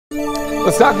The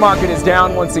stock market is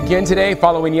down once again today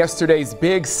following yesterday's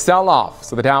big sell-off.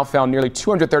 So the Dow fell nearly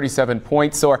 237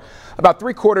 points, or about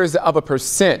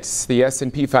 0.75%. The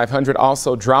S&P 500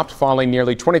 also dropped, falling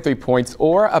nearly 23 points,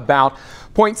 or about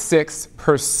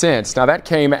 0.6%. Now that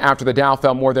came after the Dow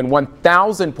fell more than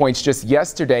 1,000 points just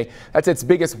yesterday. That's its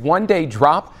biggest one-day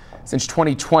drop since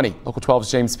 2020. Local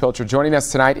 12's James Pilcher joining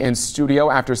us tonight in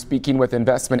studio after speaking with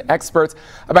investment experts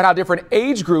about how different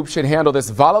age groups should handle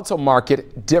this volatile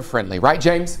market differently. Right,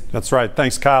 James? That's right.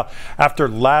 Thanks, Kyle. After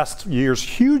last year's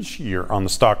huge year on the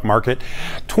stock market,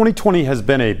 2020 has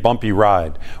been a bumpy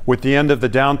ride, with the end of the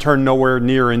downturn nowhere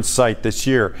near in sight this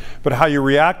year. But how you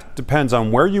react depends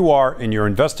on where you are in your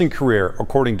investing career,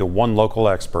 according to one local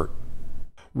expert.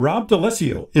 Rob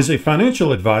D'Alessio is a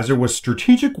financial advisor with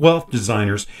Strategic Wealth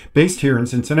Designers based here in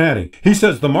Cincinnati. He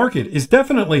says the market is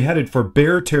definitely headed for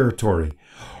bear territory,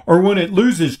 or when it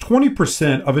loses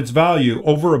 20% of its value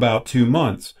over about 2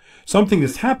 months, something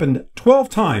that's happened 12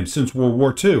 times since World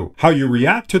War II. How you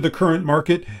react to the current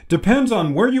market depends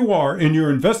on where you are in your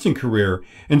investing career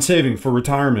and saving for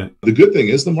retirement. The good thing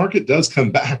is the market does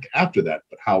come back after that,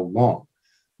 but how long?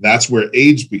 That's where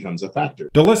age becomes a factor.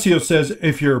 D'Alessio says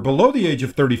if you're below the age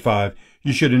of 35,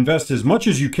 you should invest as much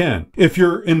as you can. If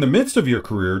you're in the midst of your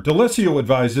career, D'Alessio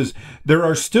advises there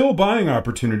are still buying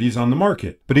opportunities on the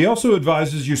market, but he also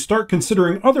advises you start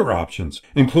considering other options,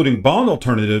 including bond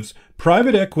alternatives,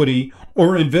 private equity,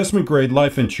 or investment-grade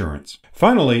life insurance.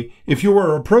 Finally, if you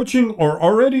are approaching or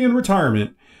already in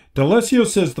retirement, D'Alessio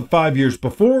says the 5 years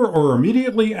before or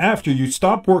immediately after you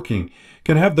stop working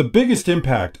can have the biggest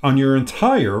impact on your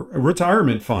entire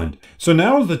retirement fund. So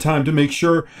now is the time to make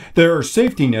sure there are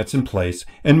safety nets in place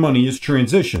and money is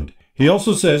transitioned. He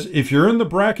also says if you're in the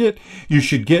bracket, you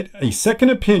should get a second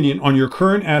opinion on your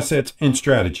current assets and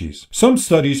strategies. Some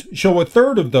studies show a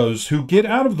third of those who get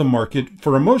out of the market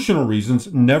for emotional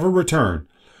reasons never return,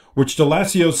 which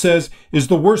D'Alessio says is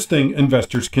the worst thing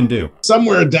investors can do.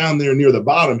 Somewhere down there near the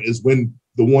bottom is when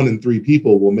the 1 in 3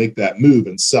 people will make that move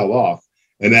and sell off.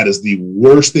 And that is the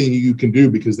worst thing you can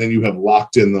do, because then you have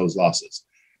locked in those losses.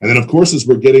 And then, of course, as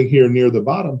we're getting here near the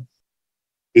bottom,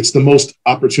 it's the most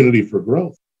opportunity for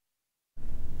growth.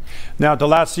 Now,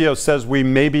 D'Alessio says we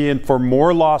may be in for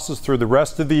more losses through the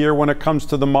rest of the year when it comes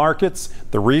to the markets.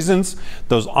 The reasons: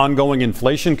 those ongoing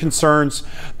inflation concerns,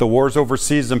 the wars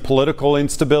overseas and political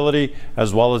instability,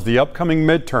 as well as the upcoming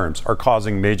midterms are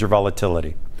causing major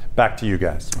volatility. Back to you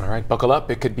guys. All right, buckle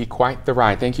up. It could be quite the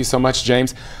ride. Thank you so much,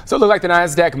 James. So it looked like the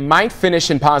Nasdaq might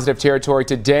finish in positive territory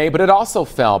today, but it also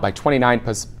fell by 29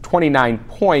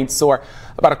 points, or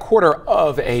about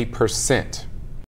 0.25%.